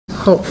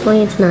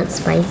Hopefully it's not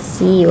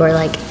spicy or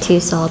like too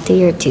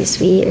salty or too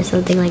sweet or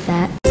something like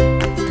that.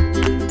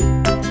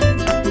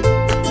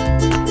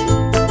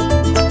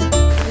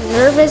 I'm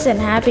nervous and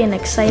happy and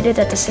excited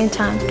at the same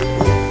time.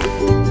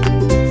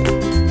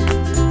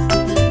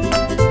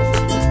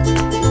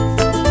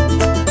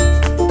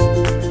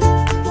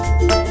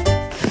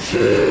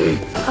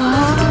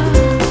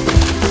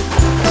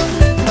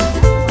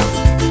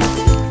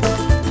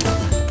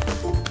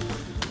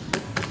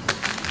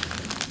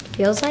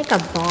 Feels like a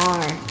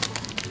bar.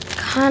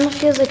 Kind of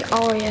feels like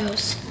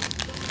Oreos.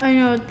 I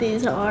know what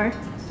these are.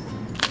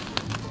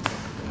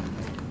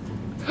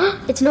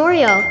 It's an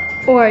Oreo.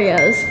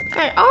 Oreos.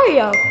 An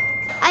Oreo.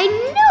 I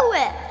knew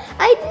it.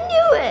 I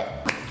knew it.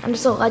 I'm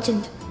just a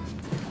legend.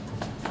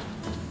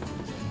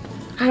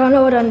 I don't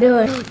know what I'm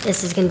doing.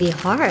 This is gonna be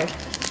hard.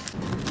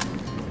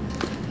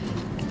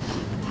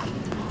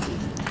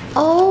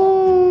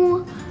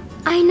 Oh,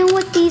 I know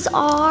what these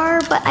are,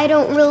 but I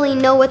don't really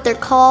know what they're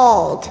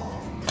called.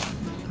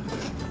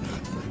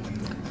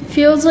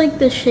 Feels like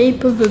the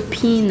shape of a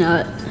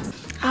peanut.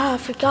 Ah, I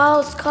forgot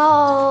what it's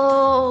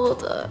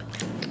called.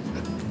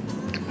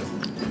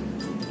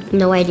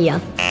 No idea.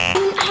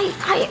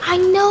 I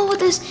know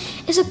this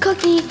is a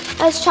cookie that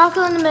has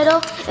chocolate in the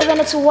middle, and then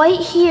it's white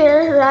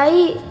here,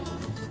 right?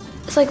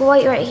 It's like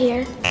white right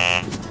here.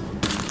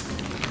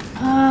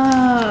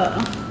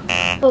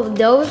 Oh,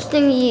 those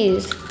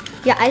thingies.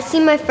 Yeah, I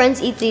see my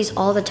friends eat these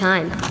all the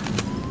time.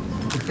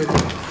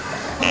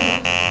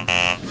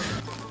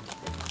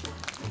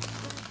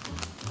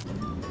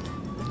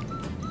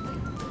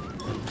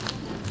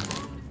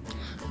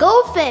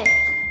 Goldfish.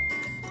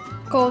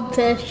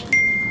 Goldfish.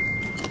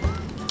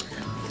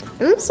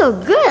 So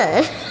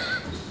good.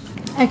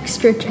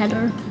 Extra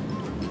cheddar.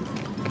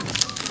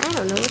 I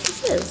don't know what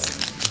this is,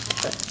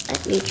 but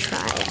let me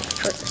try it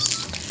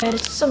first. And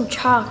it's some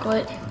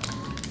chocolate.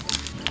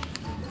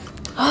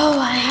 Oh,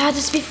 I had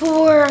this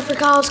before. I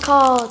forgot what it's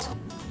called.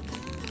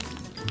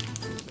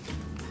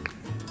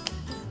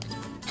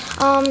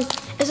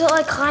 Is it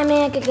like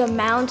climbing like a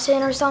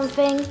mountain or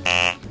something?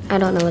 I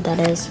don't know what that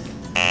is.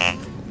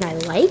 I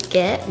like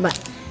it, but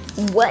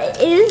what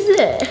is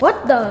it?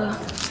 What the?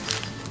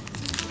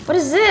 What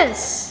is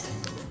this?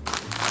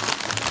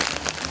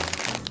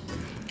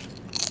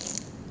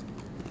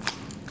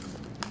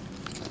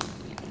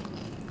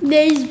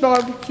 Dave's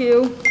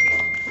barbecue.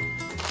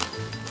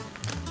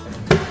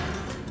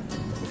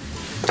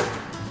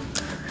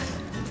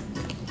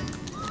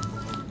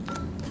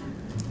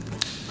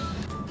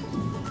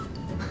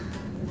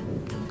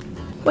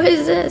 What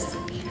is this?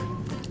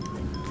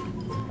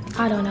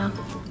 I don't know.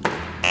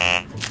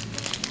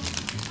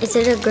 Is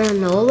it a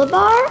granola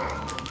bar?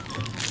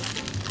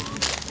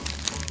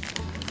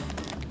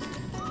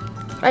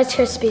 Rice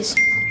Krispies.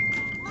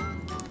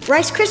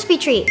 Rice Krispie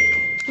treat.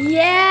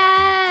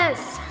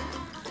 Yes!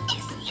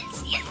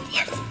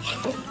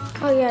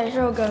 Oh yeah, it's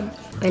real good.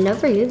 I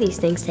never knew these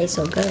things taste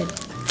so good.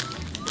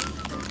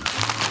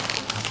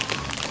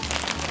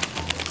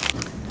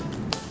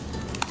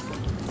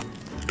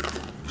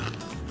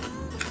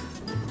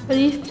 Are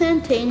these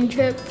plantain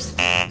chips?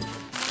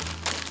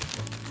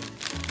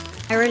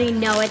 I already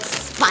know it's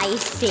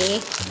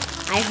spicy.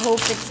 I hope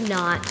it's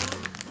not.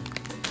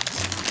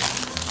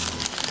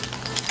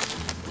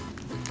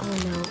 Oh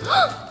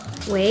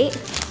no. Wait,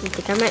 I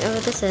think I might know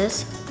what this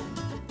is.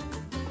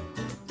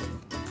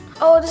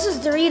 Oh, this is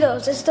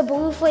Doritos. It's the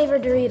blue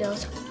flavored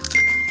Doritos.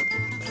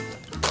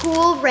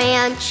 Cool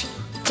Ranch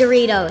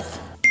Doritos.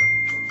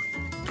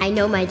 I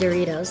know my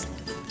Doritos.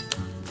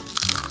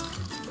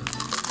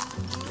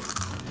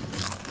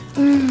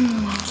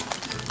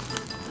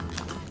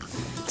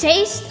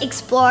 Taste,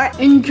 explore,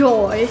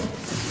 Enjoy.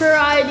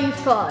 Variety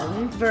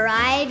fun.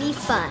 variety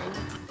fun.